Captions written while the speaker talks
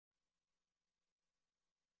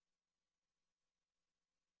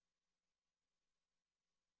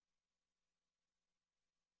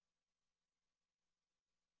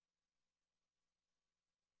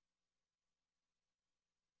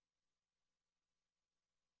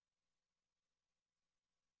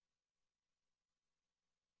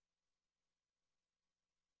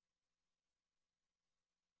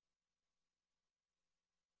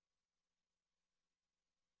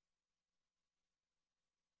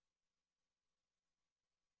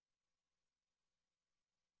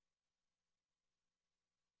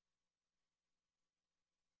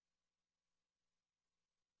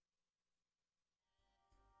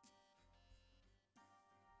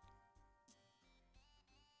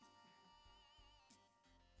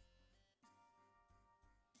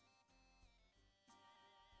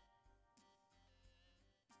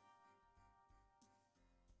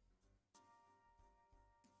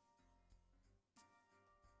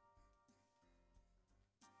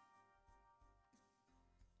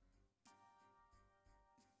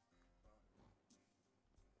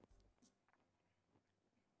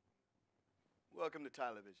Welcome to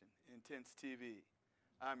Tylervision, Intense TV.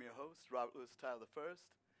 I'm your host, Robert Louis Tyler I,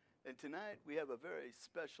 and tonight we have a very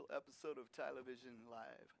special episode of Tylervision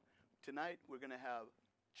Live. Tonight we're going to have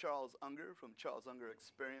Charles Unger from Charles Unger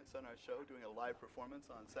Experience on our show doing a live performance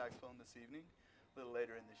on saxophone this evening, a little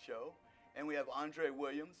later in the show. And we have Dre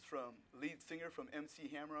Williams, from lead singer from MC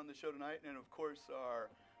Hammer on the show tonight, and of course our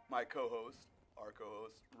co-host,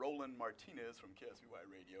 Roland Martinez from KSVY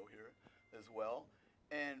Radio here as well.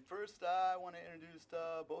 And first, I want to introduce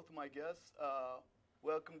both of my guests.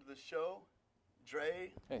 Welcome to the show,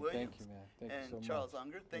 Dre Williams, thank you, man. Thank you so much. Charles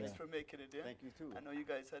Unger. Thanks for making it in. Thank you, too. I know you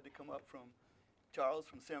guys had to come up from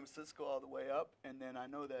Charles, from San Francisco all the way up, and then I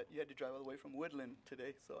know that you had to drive all the way from Woodland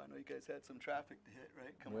today, so I know you guys had some traffic to hit,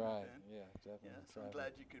 right? Coming up in. Yeah, definitely. Yeah, so I'm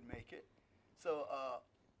glad you could make it. So,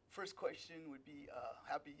 first question would be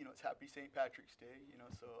it's Happy St. Patrick's Day,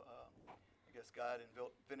 so I guess God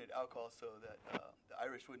invented alcohol so that the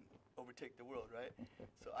Irish wouldn't overtake the world, right?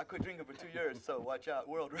 So I quit drinking for 2 years, so watch out,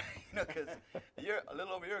 world, right? Because a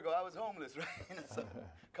little over a year ago, I was homeless, right? So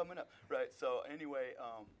coming up, right? So anyway,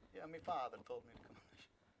 my father told me to come on the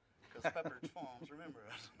show because Pepperidge Farms, remember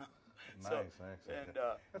us? Nice accent.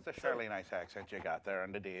 That's a fairly nice accent you got there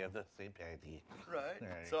on the day of the St. Patty. Right.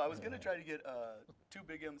 So I was going to try to get two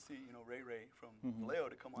big MC, Ray from Vallejo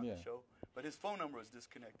to come on the show, but his phone number was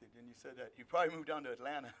disconnected, and you said that he probably moved down to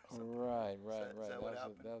Atlanta. Right. Is that what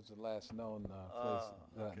happened? That was the last known place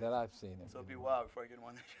that I've seen him. So it'll be a while before I get him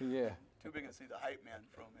on the show. Yeah. Too big MC, the hype man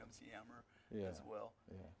from MC Hammer as well.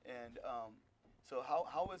 Yeah. And so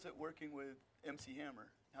how is it working with MC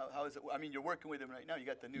Hammer? How is it? I mean, you're working with him right now. You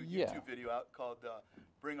got the new YouTube video out called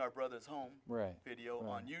 "Bring Our Brothers Home" video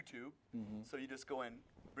on YouTube. So you just go in,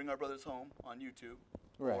 "Bring Our Brothers Home" on YouTube,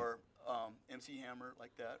 or MC Hammer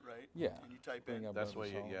like that, right? Yeah. And you type Bring in. Our That's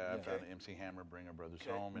Brothers what Home. I found MC Hammer, Bring Our Brothers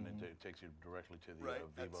Home, and it takes you directly to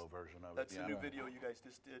the Vivo version of it. That's the new video you guys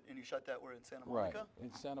just did, and you shot that where in Santa Monica? Right,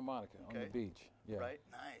 in Santa Monica on the beach. Yeah. Right,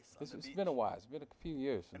 nice. It's been a while. It's been a few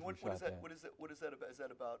years since we shot that. What is that about? Is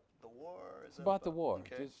that about the war? It's about the war.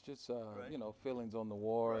 Okay. Just feelings on the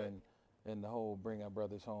war and the whole Bring Our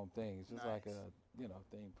Brothers Home thing. It's just like a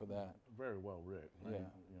theme for that. Very well written. Yeah.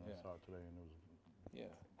 I saw it today, and it was. Yeah.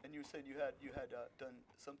 And you said you had done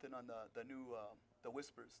something on the new the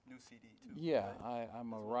Whispers new CD too. Yeah, right?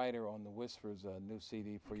 I'm a writer on the Whispers new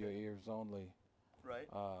CD for your ears only. Right.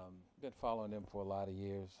 Been following them for a lot of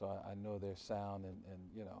years, so I know their sound and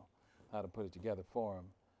how to put it together for them.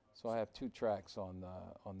 So I have 2 tracks on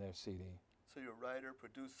their CD. So you're a writer,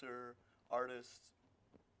 producer, artist,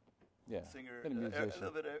 singer, and a musician. A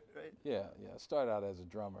little bit, right? Yeah. I started out as a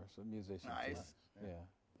drummer, so musician. Nice. Too.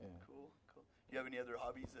 Yeah. Cool. Do you have any other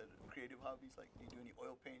hobbies, creative hobbies? Like, do you do any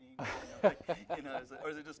oil painting? Or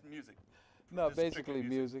is it just music? No, just basically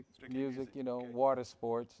music. Water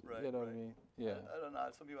sports. Right, you know what I mean? Yeah. I don't know.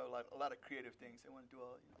 Some people have a lot of creative things they want to do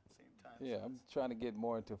all at the same time. Yeah, so I'm trying to get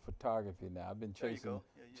more into photography now. I've been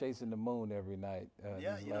chasing the moon every night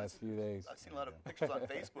these last few days. I've seen a lot of pictures on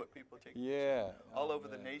Facebook. People taking all over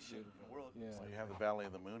the nation, the world. Yeah. Well, you have the Valley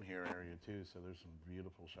of the Moon here area too, so there's some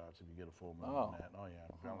beautiful shots if you get a full moon on that. Oh yeah,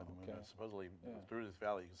 Valley of the Moon. Okay. Supposedly through this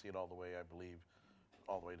valley you can see it all the way, I believe,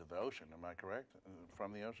 all the way to the ocean. Am I correct?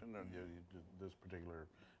 From the ocean, or this particular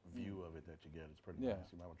view of it that you get, it's pretty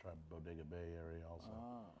nice. You might want to try Bodega Bay area also.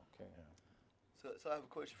 Oh, okay. Yeah. So I have a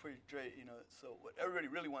question for you, Dre. So what everybody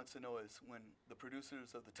really wants to know is when the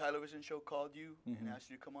producers of the Tylervision show called you and asked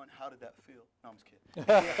you to come on, how did that feel? No, I'm just kidding.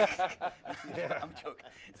 I'm joking.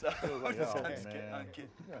 So I'm kidding.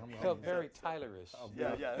 Felt very Tylerish.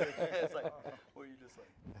 Yeah. It's like, were you just like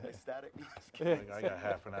ecstatic? I got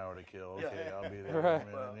half an hour to kill. Okay, I'll be there. Right.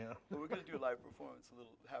 Well, we're gonna do a live performance a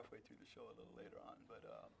little halfway through the show, a little later on. But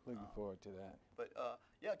looking forward to that. But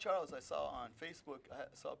Charles, I saw on Facebook. I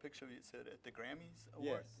saw a picture of you. It said at the Grammys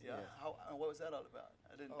Award. Yes. Yeah. What was that all about?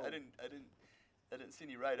 I didn't see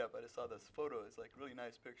any write up. I just saw this photo. It's like a really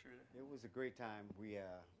nice picture. It was a great time. We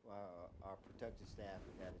our production staff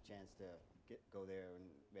had a chance to go there and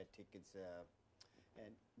we had tickets,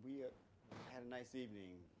 and we had a nice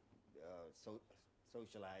evening,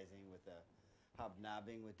 socializing with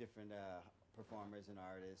hobnobbing with different performers and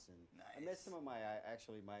artists, and I met some of my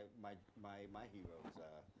heroes.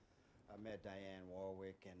 I met Diane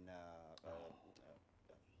Warwick and I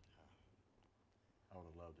would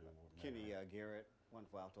have loved to. Kenny Garrett,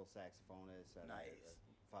 wonderful alto saxophonist.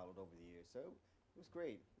 Followed over the years, so it was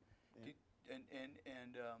great.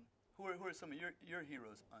 Who are some of your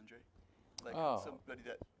heroes, Andre? Like somebody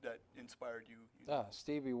that inspired you.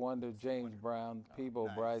 Stevie Wonder, James Brown,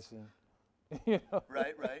 Peebo Bryson.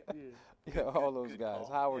 Right. Yeah, all those guys.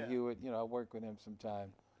 Call. Howard Hewitt. I work with him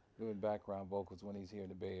sometime. doing background vocals when he's here in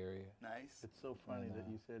the Bay Area. Nice. It's so funny that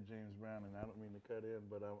you said James Brown, and I don't mean to cut in,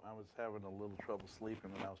 but I was having a little trouble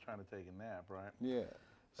sleeping when I was trying to take a nap, right? Yeah.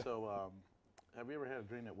 So, have you ever had a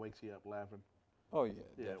dream that wakes you up laughing? Oh, yeah.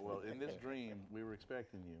 Yeah, definitely. well, in this dream, we were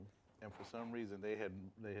expecting you, and for some reason, they had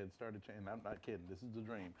started changing. I'm not kidding. This is the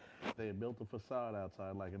dream. They had built a facade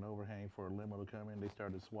outside, like an overhang for a limo to come in. They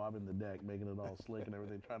started swabbing the deck, making it all slick and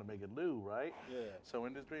everything, trying to make it new, right? Yeah. So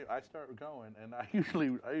in this dream, I start going, and I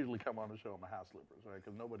usually come on the show in my house slippers, right?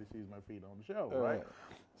 Because nobody sees my feet on the show, right?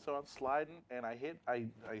 So I'm sliding, and I hit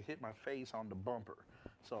my face on the bumper.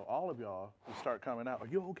 So all of y'all start coming out. Are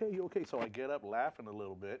you okay? You okay? So I get up laughing a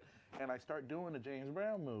little bit, and I start doing the James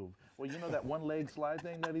Brown move. Well, you know that one leg slide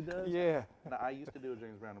thing that he does? Yeah. Now, I used to do a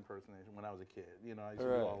James Brown impersonation when I was a kid. You know, I used to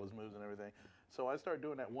do all his moves and everything. So I started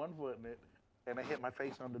doing that one foot in it, and I hit my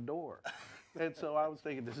face on the door. And so I was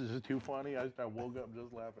thinking, this is just too funny. I woke up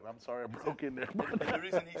just laughing. I'm sorry I broke in there. The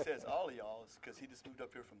reason he says all of y'all is because he just moved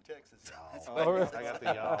up here from Texas. I got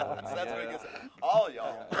the y'all. So that's what he gets. All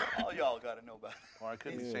y'all got to know about it. Or I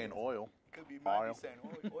could be saying oil. Could be might be saying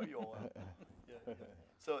oil. Yeah.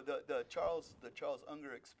 So the Charles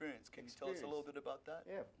Unger Experience. Can you tell us a little bit about that?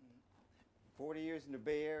 Yeah. 40 years in the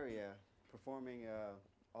Bay Area, performing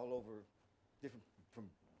all over, different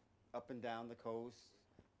from up and down the coast.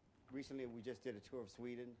 Recently, we just did a tour of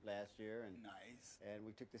Sweden last year, and Nice. And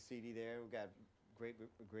we took the CD there. We got great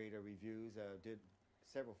reviews. Did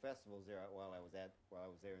several festivals there while I was there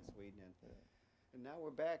in Sweden, and now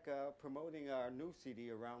we're back promoting our new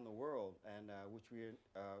CD around the world, and which we're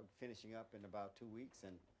finishing up in about 2 weeks.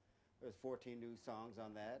 And there's 14 new songs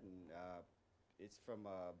on that, and it's from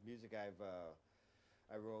music I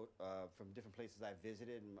wrote from different places I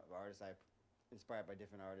visited and artists inspired by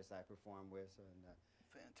different artists I perform with. And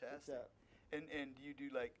fantastic. And do you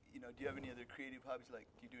do do you have any other creative hobbies?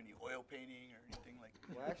 Like, do you do any oil painting or anything like?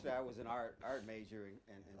 Well, actually, I was an art major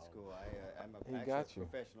in school. I'm a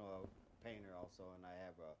professional painter also, and I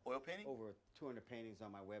have oil painting? Over 200 paintings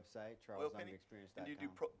on my website, CharlesUngerExperience.com. And do you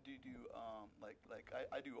do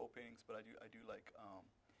I do oil paintings, but I do like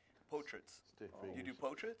portraits. Stick Do you figures. do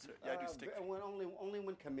portraits? I do stick. Only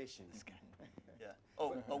when commissioned. Yeah.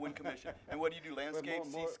 When commissioned. And what do you do?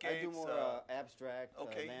 Landscapes, seascapes? I do more abstract,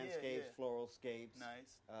 landscapes, floralscapes.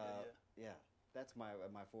 Nice. Yeah, that's my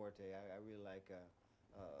forte. I really like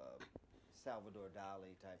Salvador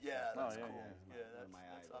Dali type stuff. Yeah, that's cool. One of my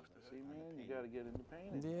that's idols. See, man, you got to get into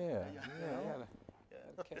painting. Yeah.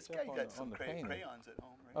 This guy got some crayons at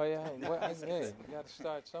home, right? Oh, yeah. Well, hey, you got to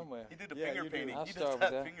start somewhere. He did the finger painting. I'll He start does with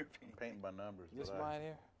that that. finger painting. Painting by numbers. This mine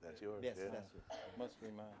here? That's yours. Yes, yeah. that's it. Must be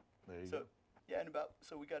mine. There you go. Yeah, and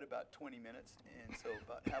we got about 20 minutes, and so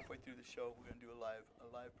about halfway through the show, we're gonna do a live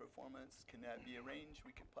performance. Can that be arranged?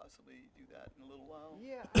 We could possibly do that in a little while.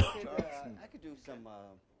 Yeah, I could do some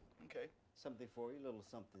Okay. something for you, a little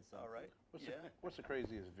something. All right. What's the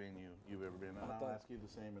craziest venue you've ever been in? And I'll ask you the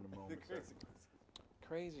same in a moment.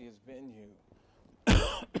 Craziest venue.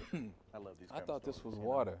 I love these. I thought this was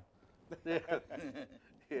water. Yeah,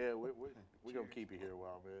 we're gonna keep you here a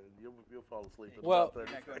while, man. You'll fall asleep. In Well, about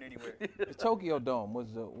 30 You're not going anywhere. The Tokyo Dome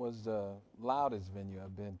was the loudest venue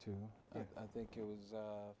I've been to. Yeah. I think it was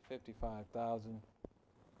 55,000.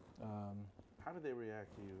 How did they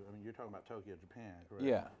react to you? I mean, you're talking about Tokyo, Japan, correct?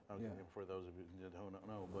 Yeah. Okay, yeah. for those of you who don't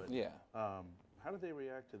know, but Yeah. how did they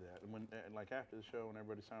react to that? And when, like after the show, when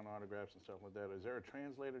everybody signed autographs and stuff like that, is there a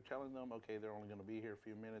translator telling them, okay, they're only going to be here a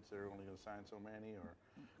few minutes, they're only going to sign so many, or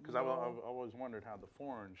because I've always wondered how the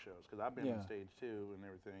foreign shows, because I've been on stage too and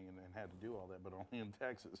everything, and had to do all that, but only in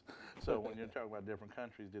Texas. So when you're talking about different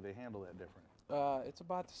countries, do they handle that different? It's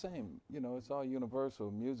about the same. You know, it's all universal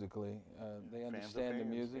musically. They understand the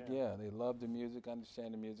music. Yeah, they love the music,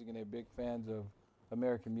 understand the music, and they're big fans of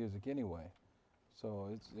American music anyway. So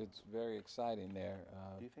it's very exciting there.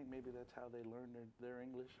 Do you think maybe that's how they learn their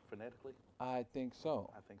English phonetically? I think so.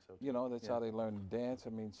 I think so too. You know, that's how they learn to dance. I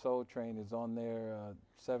mean, Soul Train is on there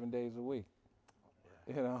 7 days a week.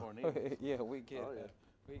 Yeah. You know, Cornelius. yeah, we get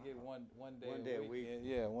we get one day a week.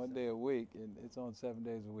 Yeah, 1 day a week, and it's on 7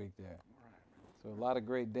 days a week there. Right. So a lot of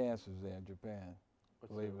great dancers there in Japan.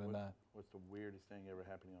 Believe it or not. What's the weirdest thing ever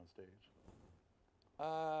happening on stage?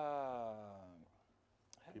 I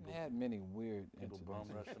haven't had many weird People incidents. bum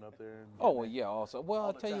rushing up there. Oh, well, yeah, also. Well,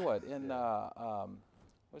 I'll the tell you time. what, in,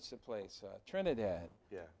 what's the place? Trinidad.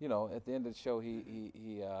 Yeah. You know, at the end of the show,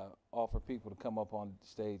 he offered people to come up on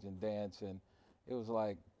stage and dance, and it was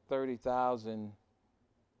like 30,000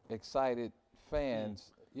 excited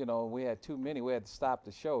fans. You know, we had too many. We had to stop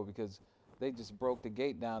the show because they just broke the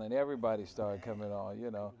gate down and everybody started coming on, you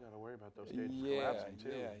know. You got to worry about those stages collapsing too.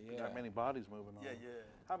 Yeah. Not many bodies moving on. Yeah.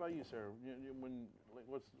 How about you, sir?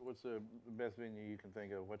 What's the best venue you can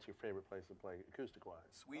think of? What's your favorite place to play, acoustic-wise?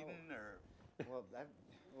 Sweden or? The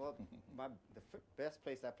best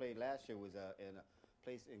place I played last year was in a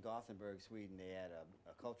place in Gothenburg, Sweden. They had a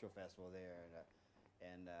cultural festival there,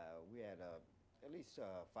 and we had at least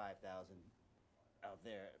 5,000 out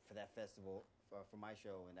there for that festival for my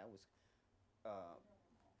show, and that was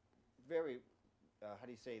very. How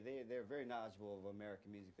do you say? They're very knowledgeable of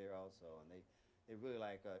American music there also, and they really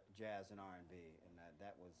like jazz and R&B, and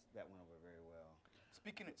that went over very well.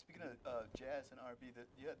 Speaking of jazz and R&B,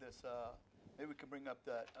 you had this. Maybe we can bring up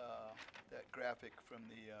that graphic from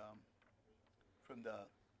the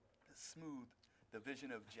smooth, the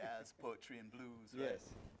vision of jazz poetry and blues. Right?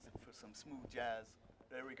 Yes. For some smooth jazz.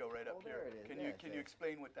 There we go, right up here. There it is. Can you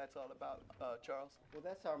explain what that's all about, Charles? Well,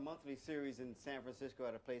 that's our monthly series in San Francisco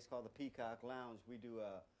at a place called the Peacock Lounge. We do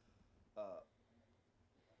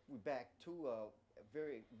we back two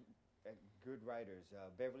very good writers,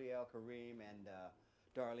 Beverly L. Kareem and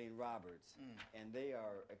Darlene Roberts, and they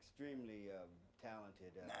are extremely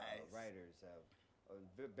talented writers.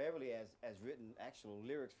 Beverly has written actual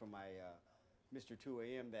lyrics for my Mr. 2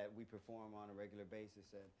 a.m. that we perform on a regular basis.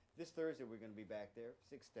 This Thursday we're going to be back there,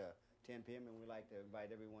 6 to 10 p.m., and we'd like to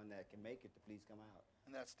invite everyone that can make it to please come out.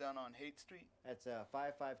 And that's down on Haight Street? That's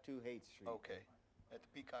 552 Haight Street. Okay, at the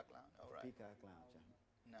Peacock Lounge. All right. Peacock Lounge.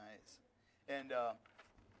 Nice. And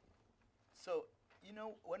so,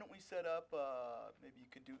 why don't we set up? Maybe you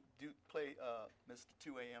could play Mr.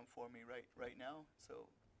 2 a.m. for me right now. So.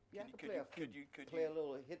 Yeah, Could you play a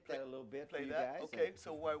little, hit that a little bit play for you that? guys. Okay,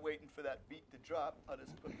 so while waiting for that beat to drop, I'll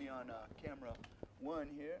just put me on camera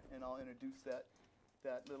 1 here, and I'll introduce that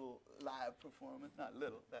little live performance. Not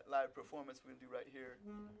little, that live performance we're gonna do right here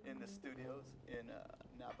in the studios in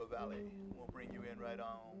Napa Valley. We'll bring you in right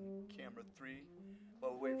on camera 3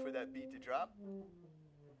 while we're waiting for that beat to drop.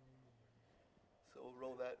 So we'll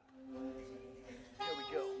roll that. Here we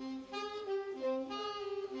go.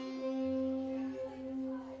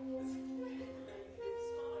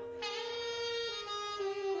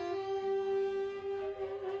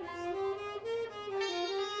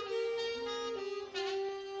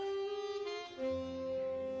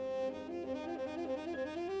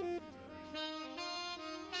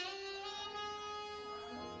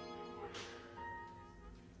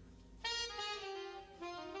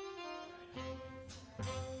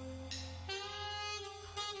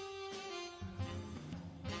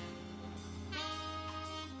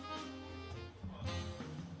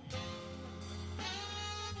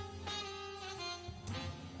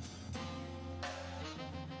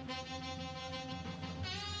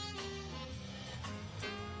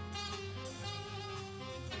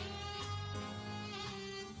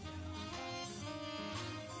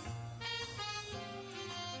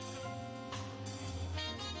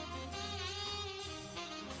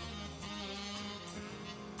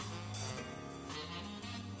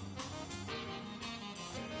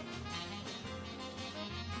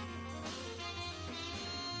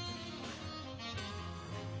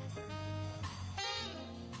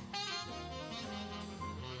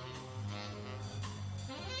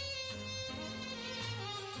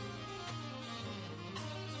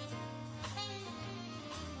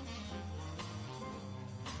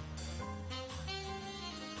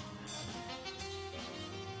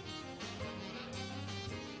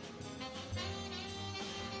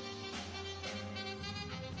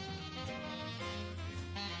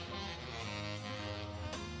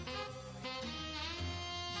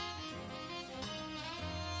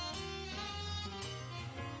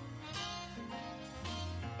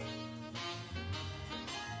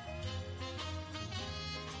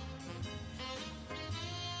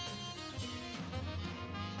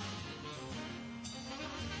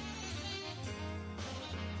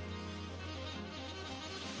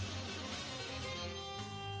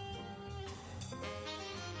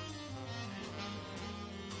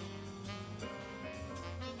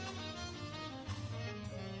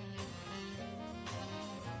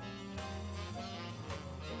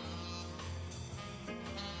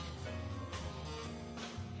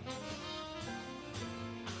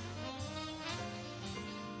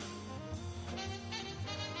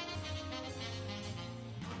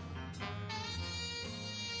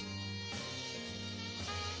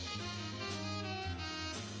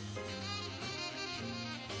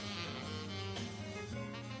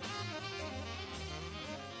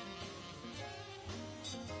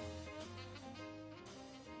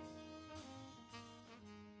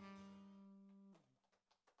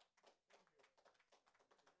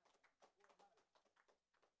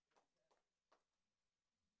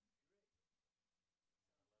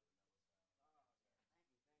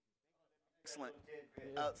 excellent,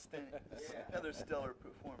 outstanding, another stellar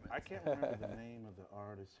performance. I can't remember the name of the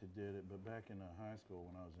artist who did it, but back in high school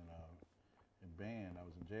when I was in band, I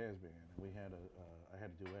was in jazz band, and we had I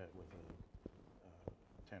had a duet with a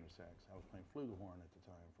tenor sax. I was playing flugelhorn at the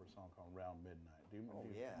time for a song called "Round Midnight." Do you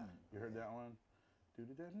remember? Oh yeah. You heard that one?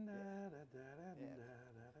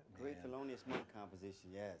 Great Thelonious Monk composition,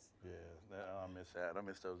 yes. Yeah, I miss that. I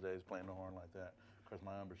miss those days playing the horn like that. Of course,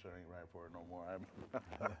 my embouchure ain't right for it no more.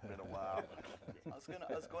 It's been a while. I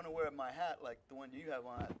was going to wear my hat like the one you have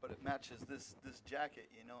on, but it matches this jacket,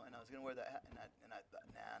 you know. And I was going to wear that hat, and I thought,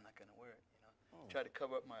 nah, I'm not going to wear it, you know. Try to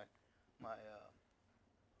cover up my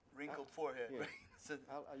wrinkled forehead. Yeah. Right? So,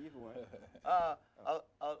 You can wear it. I'll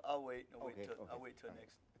wait. I'll Okay, wait till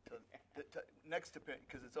next appearance,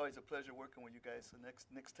 because it's always a pleasure working with you guys. So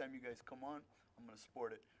next time you guys come on, I'm gonna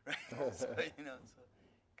sport it, right? So, you know,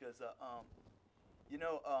 because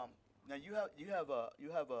now you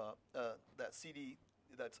have that CD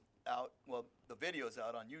that's out. Well, the video's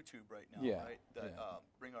out on YouTube right now, right? That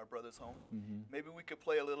Bring Our Brothers Home. Mm-hmm. Maybe we could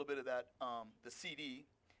play a little bit of that, the CD,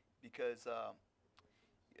 because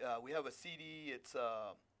we have a CD. It's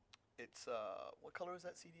what color is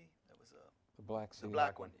that CD? That was The black CD. the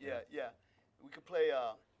black one. Yeah. We could play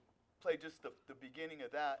just the beginning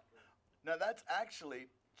of that. Now that's actually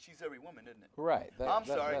She's Every Woman, isn't it? Right. I'm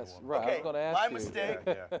sorry. That's right. Okay, I was going to ask my you. mistake.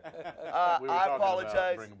 Yeah. We were I talking about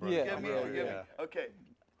apologize. Bring a Brother Yeah, Home Forgive me. earlier, Forgive me. Okay,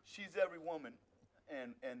 She's Every Woman,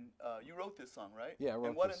 and you wrote this song, right? Yeah, I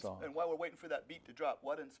wrote and this song. And while we're waiting for that beat to drop,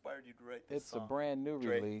 what inspired you to write this It's song? a brand new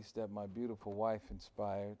Dre? release that my beautiful wife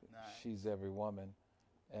inspired. Nice. She's Every Woman,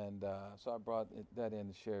 and so I brought that in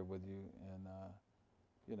to share with you, and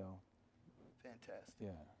you know. Fantastic.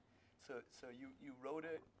 Yeah. So you wrote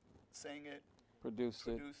it, sang it, Produced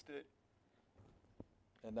it,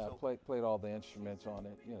 and So- played all the instruments on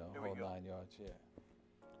it. You know, There we whole go. 9 yards. Yeah.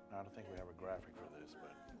 I don't think we have a graphic for this,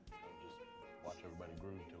 but we'll just watch everybody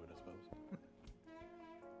groove to it, I suppose.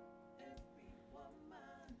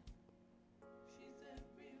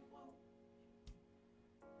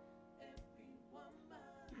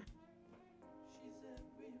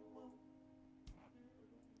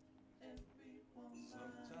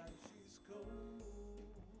 Sometimes she's cold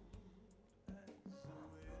as the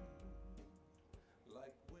wind,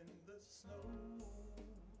 like when the snow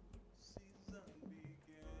season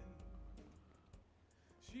begins.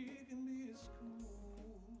 She can be as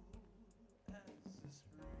cool as the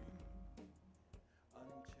spring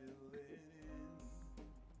until it ends.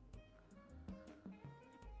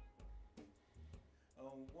 A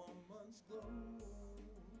woman's glow,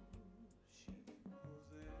 she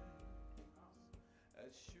possesses,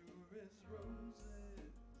 as sure as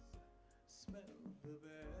roses smell the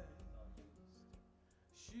best.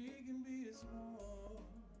 She can be as warm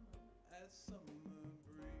as summer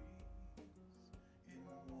breeze in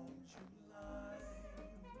warm July.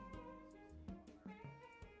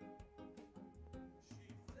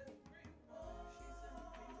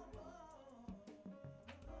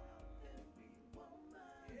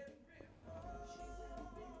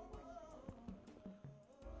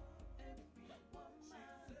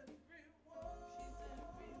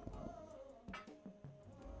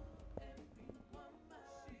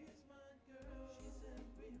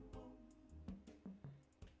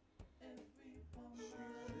 She's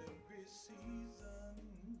every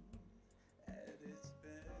season at its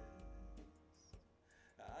best.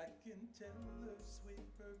 I can tell her sweet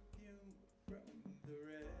perfume from the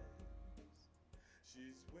rest.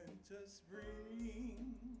 She's winter,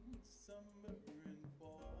 spring, summer, and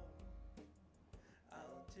fall.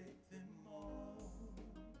 I'll take them all.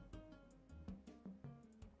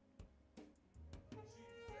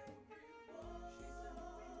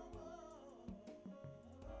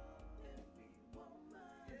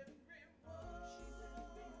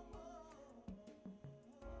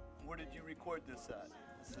 Where did you record this at?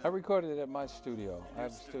 I recorded it at my studio. I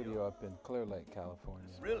have a studio. studio up in Clear Lake, California.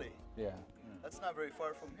 Really? Yeah. That's not very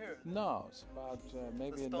far from here. No, it's about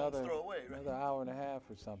maybe stone's another throw away, right? another hour and a half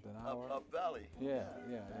or something. Hour. Up valley. Yeah.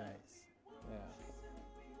 Nice. Yeah.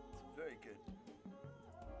 It's very good.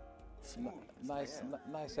 Smooth.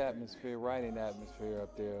 Nice atmosphere, writing atmosphere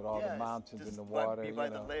up there with all Yeah, the it's mountains just and the by- water. Be by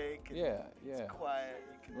you the know. lake. And Yeah, yeah. It's quiet.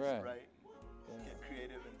 You can Right. just write, Yeah. get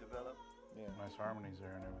creative, and develop. Yeah. Nice harmonies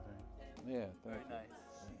there and everything. Yeah, Very thank you. nice.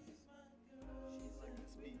 Like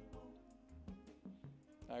this beat.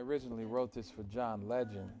 I originally wrote this for John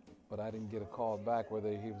Legend, but I didn't get a call back whether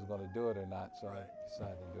he was going to do it or not, so Right. I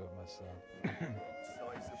decided to do it myself. It's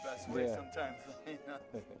always the best way Yeah. sometimes. You know?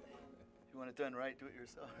 If you want it done right, do it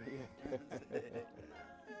yourself.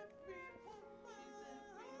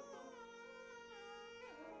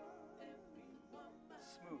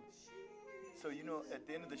 So, you know, at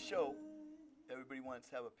the end of the show, everybody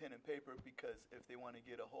wants to have a pen and paper because if they want to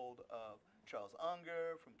get a hold of Charles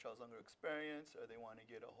Unger from Charles Unger Experience, or they want to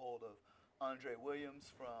get a hold of Dre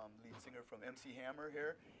Williams from lead singer from MC Hammer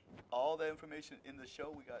here, all that information in the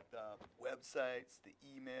show. We got the websites, the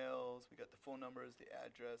emails, we got the phone numbers, the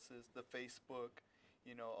addresses, the Facebook,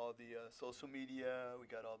 you know, all the social media. We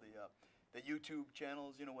got all the YouTube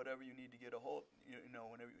channels, you know, whatever you need to get a hold, you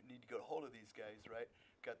know, whenever you need to get a hold of these guys, right?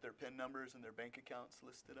 Got their PIN numbers and their bank accounts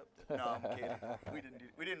listed up there. No, I'm kidding.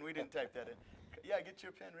 We didn't type that in. Yeah, get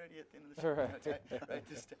your pen ready at the end of the show. Right,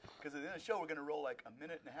 because at the end of the show, we're gonna roll like a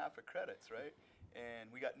minute and a half of credits, right?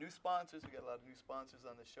 And we got new sponsors. We got a lot of new sponsors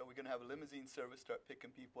on the show. We're gonna have a limousine service start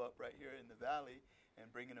picking people up right here in the valley and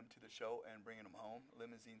bringing them to the show and bringing them home.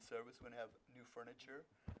 Limousine service. We're gonna have new furniture.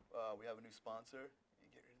 We have a new sponsor.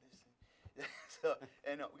 Get rid of this thing. So,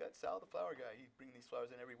 and we got Sal the flower guy. He's bringing these flowers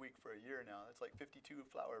in every week for a year now. That's like 52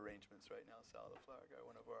 flower arrangements right now. Sal the flower guy,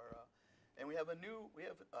 one of our. And we have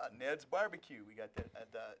Ned's barbecue. We got that.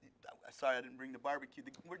 Sorry, I didn't bring the barbecue.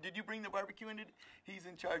 Did you bring the barbecue in? He's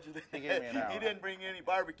in charge of the. He gave me an hour. He didn't bring any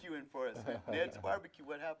barbecue in for us. Ned's barbecue.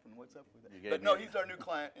 What happened? What's up with that? But no, he's our new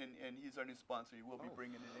client and he's our new sponsor. He will be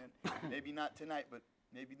bringing it in. Maybe not tonight, but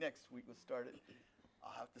maybe next week we'll start it.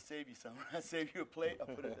 I'll have to save you some. I'll save you a plate.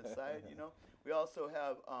 I'll put it aside. You know. We also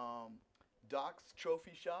have Doc's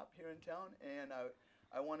Trophy Shop here in town, and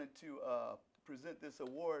I wanted to. Present this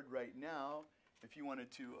award right now. If you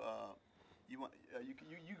wanted to, you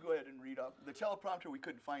go ahead and read off the teleprompter. We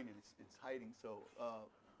couldn't find it; it's hiding. So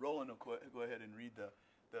Roland will go ahead and read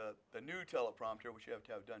the new teleprompter, which you have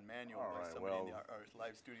to have done manual by somebody in our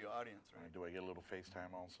live studio audience. Right? Do I get a little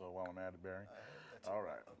FaceTime also while I'm at it, Barry? All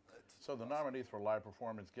right. So the nominees for live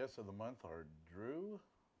performance guests of the month are Drew.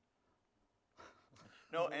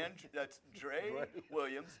 No, and that's Dre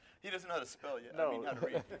Williams. He doesn't know how to spell yet. No. I mean, how to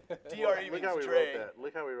read. D-R-E means Dre.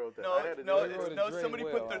 Look how we wrote that. No, somebody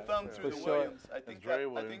put their thumb through the Williams. I think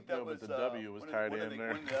that was the W was tied in there.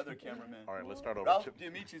 One of the other cameramen. All right, let's start over. Ralph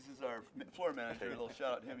Diamicis is our floor manager. A little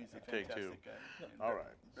shout out to him. He's a fantastic guy. All right,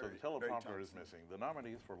 so the teleprompter is missing. The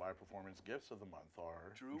nominees for live performance gifts of the month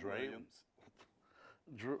are Drew Williams.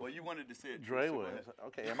 Well, you wanted to say it. Dre Williams.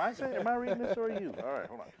 Okay, am I reading this or are you? All right,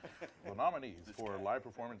 hold on. The nominees for live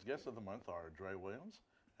performance guests of the month are Dre Williams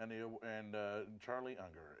and Charlie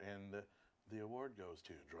Unger, and the award goes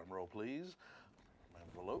to, drum roll please,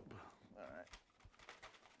 envelope. All right.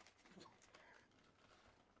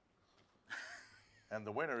 And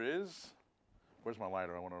the winner is, where's my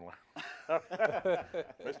lighter? I want to light.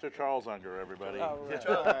 Mr. Charles Unger, everybody. This is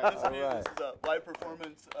a live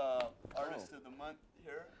performance artist of the month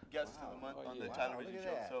here, guest of the month on the Tylervision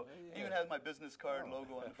show. So even has my business card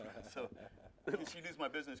logo on the front. So if you use my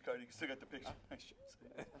business card, you can still get the picture.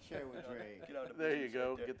 I'll share with Dre. There you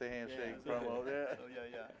go. Get the handshake promo. Yeah.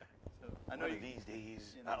 So So I know these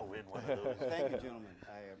days I'll win one of those. Thank you, gentlemen.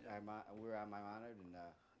 I'm honored, and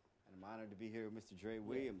I'm honored to be here with Mr. Dre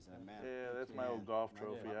Williams. And that's my old golf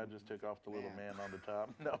trophy. I just took off the little man on the top.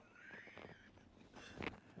 No.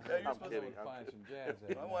 Yeah, I'm kidding. Find some jazz.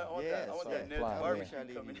 I want that Ned's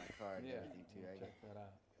barbecue coming. Check that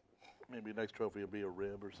out. Maybe next trophy will be a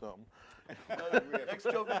rib or something. No, the next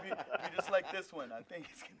trophy will be just like this one. I think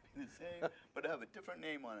it's gonna be the same, but have a different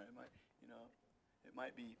name on it. It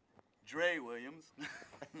might be Dre Williams.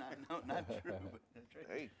 not Drew, but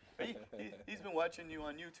Dre. Hey. He's been watching you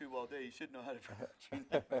on YouTube all day. He should know how to pronounce your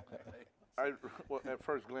name. Right? At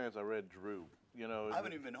first glance, I read Drew. I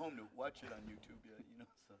haven't even been home to watch it on YouTube yet.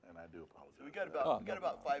 So. And I do apologize. So we got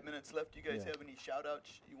about 5 minutes left. Do you guys have any shout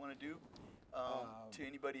outs you want to do to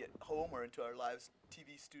anybody at home or into our live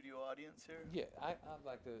TV studio audience here? Yeah, I'd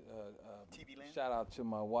like to TV land? shout out to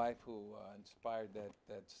my wife who inspired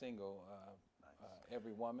that single,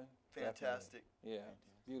 Every Woman. Fantastic. Definitely. Yeah,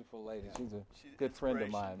 beautiful lady. She's a good friend of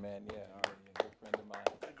mine, man. Yeah, good friend of mine.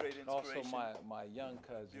 A great inspiration. Also, my young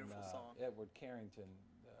cousin, Edward Carrington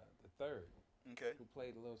III. Okay. Who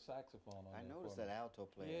played a little saxophone on I there noticed for that me. alto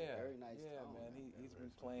player. Yeah, Very nice yeah, tone. man. He's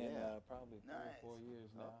been playing probably 3 or 4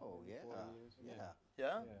 years now. Oh, yeah. 4 years.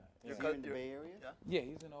 Yeah? Is he in the Bay Area? Yeah,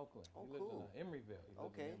 he's in Oakland. Oh, he lives cool. in Emeryville. He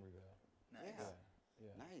lives in Emeryville. Nice.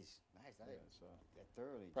 Yeah. Nice. So I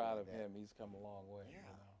thoroughly proud of that. him. He's come a long way.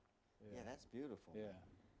 Yeah. Yeah, that's beautiful. Yeah.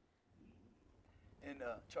 And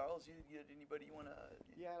Charles, you had anybody you want to?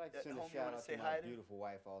 Yeah, I'd like to send a shout out to my beautiful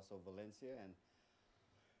wife, also Valencia,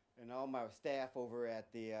 and all my staff over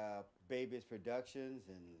at the Babies Productions,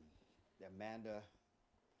 and Amanda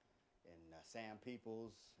and Sam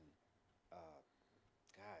Peoples. And,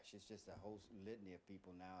 gosh, it's just a whole litany of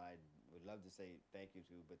people now I would love to say thank you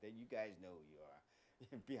to, but then you guys know who you are.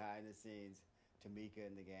 Behind the scenes, Tamika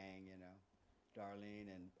and the gang, Darlene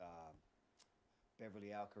and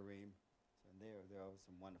Beverly Al Kareem. And there are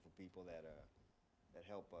some wonderful people that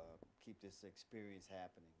help keep this experience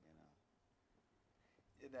happening.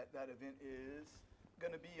 That event is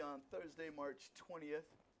going to be on Thursday, March 20th,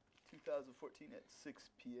 2014 at 6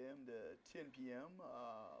 p.m. to 10 p.m.,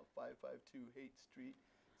 552 Haight Street,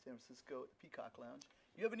 San Francisco, at the Peacock Lounge.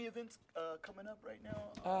 You have any events coming up right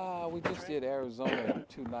now? We just did Arizona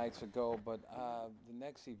 2 nights ago, but the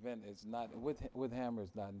next event is not with Hammer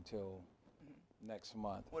is not until next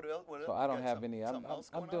month. What else? So I don't have any. I'm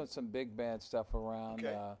doing some big band stuff around.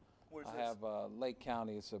 Okay. Where's I this? have Lake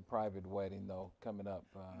County. It's a private wedding though coming up.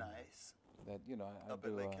 Nice. That I Up do.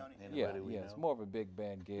 at Lake County? Yeah, Anybody we it's know? more of a big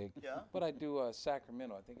band gig. Yeah? But I do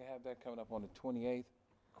Sacramento. I think I have that coming up on the 28th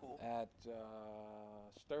Cool. at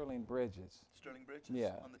Sterling Bridges. Sterling Bridges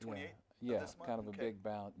Yeah, on the 28th? Yeah, this month? kind of a Okay.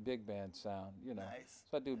 big band sound, Nice.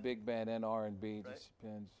 So I do big band and R&B. Right. Just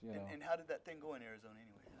depends, And how did that thing go in Arizona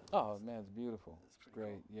anyway? Oh man, it's beautiful. It's It's pretty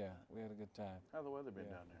great. Yeah, we had a good time. How's the weather been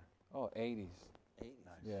Yeah. down there? Oh, 80s. 80s.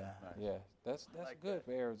 Nice. Yeah, Nice. yeah. That's like good that.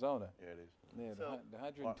 for Arizona. Yeah, it is. Yeah, So- the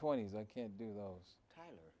 120s, I can't do those.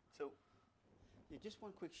 Tyler. So, Yeah, just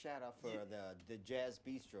one quick shout out for Yeah. the Jazz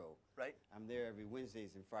Bistro. right? I'm there every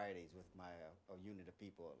Wednesdays and Fridays with my a unit of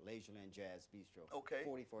people, Leisureland Jazz Bistro. Okay.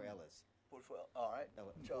 44 Ellis. All right.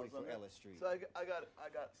 Charles 44 Unger. Ellis Street. So I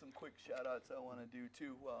got some quick shout outs I want to do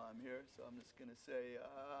too while I'm here. So I'm just gonna say,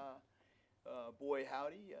 boy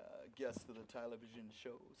howdy, guests of the Tylervision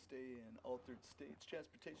show stay in altered states.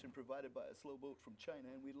 Transportation provided by a slow boat from China,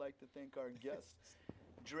 and we'd like to thank our guests,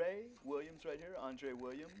 Dre Williams right here, Andre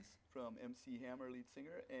Williams from MC Hammer, lead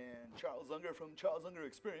singer, and Charles Unger from Charles Unger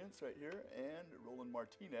Experience right here, and Roland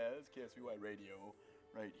Martinez, KSVY Radio,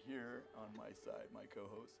 right here on my side, my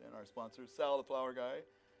co-host, and our sponsor, Sal the Flower Guy,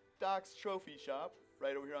 Doc's Trophy Shop,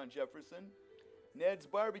 right over here on Jefferson, Ned's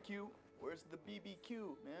Barbecue, where's the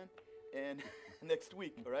BBQ, man? And next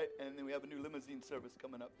week, all right? And then we have a new limousine service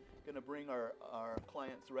coming up. Gonna bring our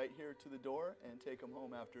clients right here to the door and take them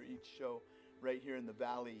home after each show right here in the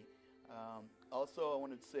Valley. Also, I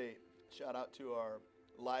wanted to say shout out to our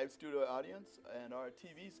live studio audience and our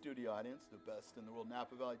TV studio audience, the best in the world.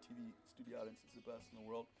 Napa Valley TV studio audience is the best in the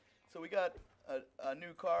world. So we got a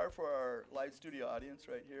new car for our live studio audience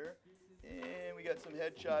right here, and we got some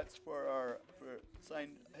headshots for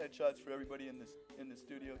signed headshots for everybody in the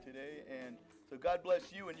studio today. And so God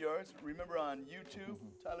bless you and yours. Remember on YouTube,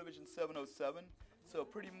 Tylervision 707. So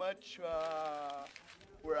pretty much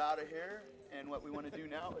we're out of here, and what we want to do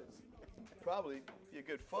now is probably be a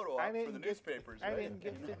good photo op for the newspapers. I right? didn't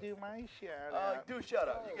get to do my shout out. Do a shout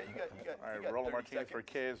out. You got. All right, Roland Martinez for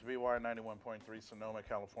KSVY 91.3 Sonoma,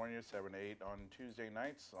 California, 7 to 8 on Tuesday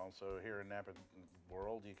nights. Also here in Napa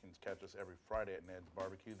World, you can catch us every Friday at Ned's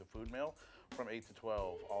Barbecue, the food mill, from 8 to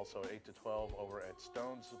 12. Also 8 to 12 over at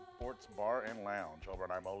Stone Sports Bar and Lounge over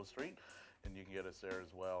on Imola Street. And you can get us there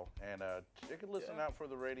as well. And you can listen out for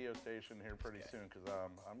the radio station here pretty soon, because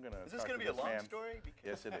I'm going to Is this going to be a long story?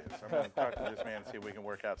 Yes, it is. I'm going to talk to this man and see if we can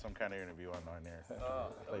work out some kind of interview on there.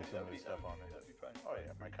 Play some new stuff on there. That'd be fun. Oh,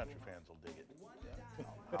 yeah, my country fans will dig it.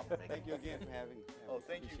 I'll make Thank you again for having. Oh,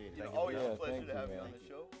 thank you. Appreciate it. You know, Thank you. always Yeah, a pleasure thank to you, have you man. on the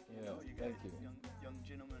show. You know, Yeah, you guys, thank you. young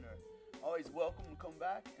gentlemen, are always welcome to come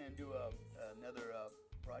back and do another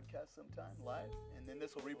broadcast sometime live. And then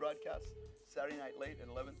this will rebroadcast Saturday night late at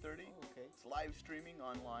 11:30. Okay. It's live streaming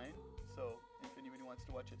online. So if anybody wants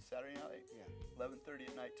to watch it Saturday night, Yeah. 11:30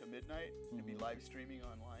 at night to midnight, it'll be live streaming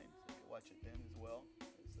online. So you can watch it then as well.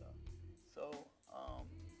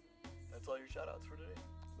 That's all your shout outs for today.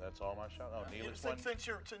 That's all my shout. Oh, Neelix One. Since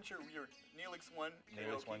you're Neelix One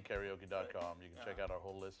NeelixOneKaraoke.com. You can check out our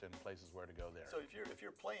whole list and places where to go there. So if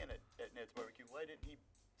you're playing at Ned's Barbecue, why didn't he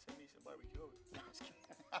send me some barbecue over? No, I'm just kidding.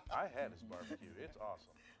 I had his barbecue. It's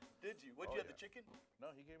awesome. Did you? What'd Oh, you have, yeah. the chicken?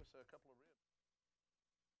 No, he gave us a couple of ribs.